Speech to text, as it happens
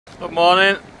Good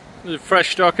morning, there's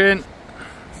fresh stock in.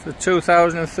 It's the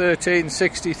 2013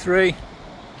 63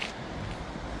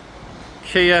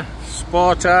 Kia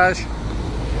Sportage.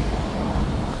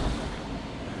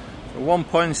 It's a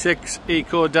 1.6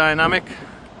 eco-dynamic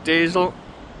diesel.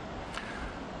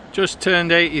 Just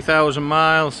turned 80,000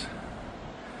 miles.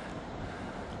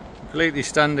 Completely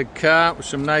standard car with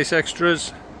some nice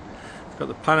extras. It's got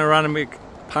the panoramic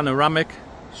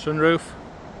sunroof.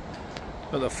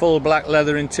 Got the full black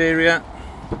leather interior.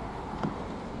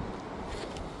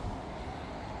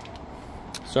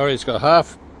 Sorry, it's got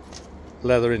half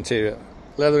leather interior.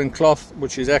 Leather and cloth,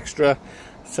 which is extra.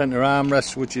 Centre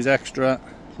armrest, which is extra.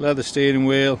 Leather steering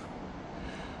wheel.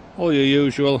 All your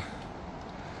usual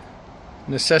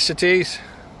necessities.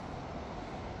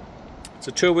 It's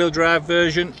a two-wheel drive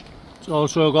version. It's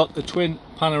also got the twin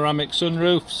panoramic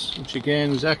sunroofs, which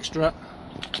again is extra.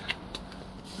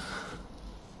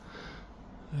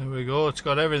 There we go, it's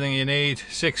got everything you need.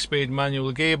 6-speed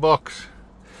manual gearbox.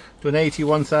 Done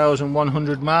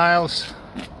 81,100 miles.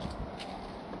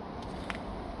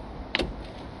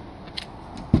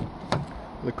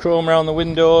 The chrome around the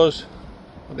windows.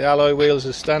 The alloy wheels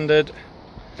are standard.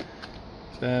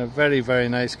 It's a very, very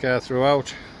nice car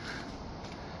throughout.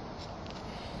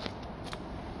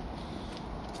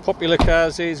 Popular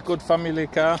cars, these, good family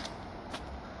car.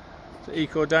 The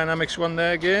Eco Dynamics one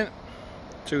there again.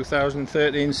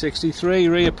 2013 63,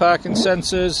 rear parking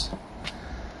sensors,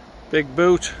 big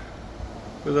boot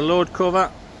with a load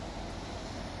cover.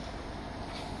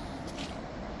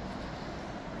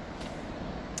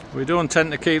 We don't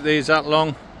tend to keep these that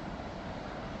long.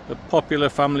 A popular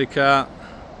family car,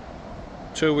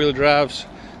 two-wheel drives,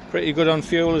 pretty good on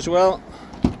fuel as well.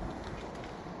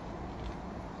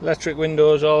 Electric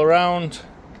windows all around.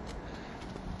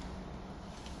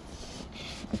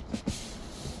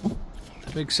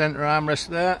 Big centre armrest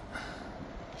there.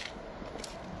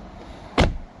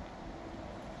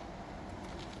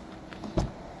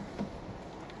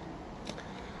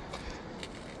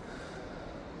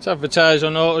 It's advertised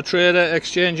on Auto Trader,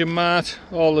 Exchange and Mart,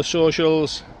 all the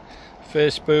socials,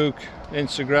 Facebook,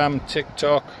 Instagram,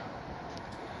 TikTok.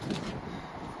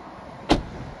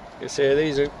 You see,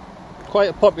 these are quite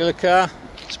a popular car,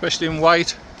 especially in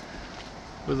white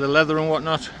with the leather and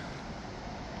whatnot.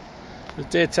 The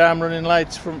daytime running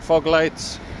lights, front fog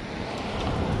lights.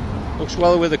 Looks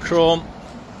well with the chrome.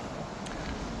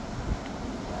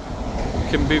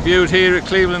 Can be viewed here at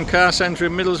Cleveland Car Centre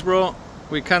in Middlesbrough.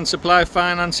 We can supply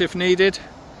finance if needed.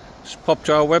 Just pop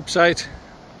to our website,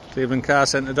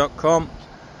 clevelandcarcentre.com,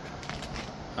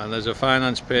 and there's a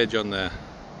finance page on there.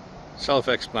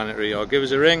 Self-explanatory. Or give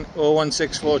us a ring,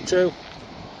 01642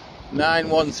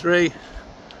 913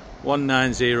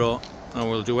 190, and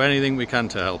we'll do anything we can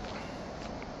to help.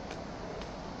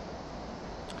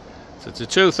 So it's a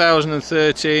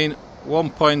 2013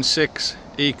 1.6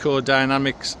 Eco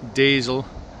Dynamics diesel,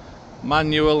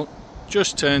 manual,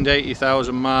 just turned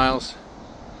 80,000 miles.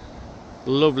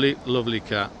 Lovely, lovely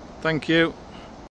car. Thank you.